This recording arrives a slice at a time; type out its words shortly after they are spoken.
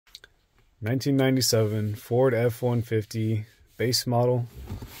1997 Ford F-150 base model.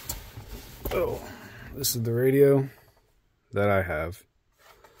 Oh, this is the radio that I have.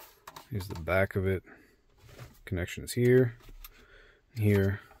 Here's the back of it. Connections here,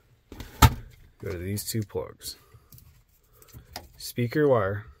 here. Go to these two plugs. Speaker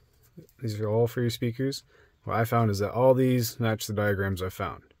wire. These are all for your speakers. What I found is that all these match the diagrams I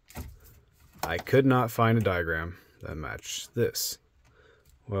found. I could not find a diagram that matched this.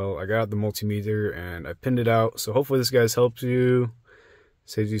 Well, I got the multimeter and I pinned it out, so hopefully this guys helps you,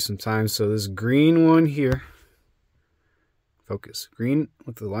 saves you some time. So this green one here, focus, green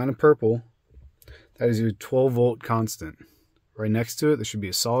with the line of purple, that is your 12 volt constant. Right next to it, there should be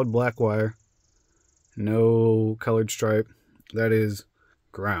a solid black wire, no colored stripe, that is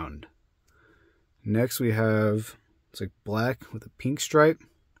ground. Next we have, it's like black with a pink stripe.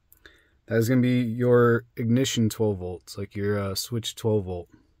 That is going to be your ignition 12 volts, like your switch 12 volt.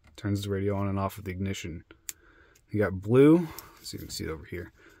 Turns the radio on and off with the ignition. You got blue, so you can see it over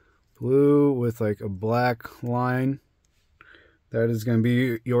here. Blue with like a black line. That is going to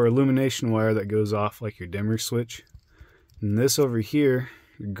be your illumination wire that goes off like your dimmer switch. And this over here,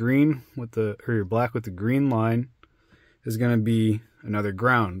 green with the, or your black with the green line, is going to be another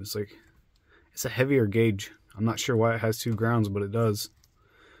ground. It's like, it's a heavier gauge. I'm not sure why it has two grounds, but it does.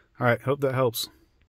 Alright, hope that helps.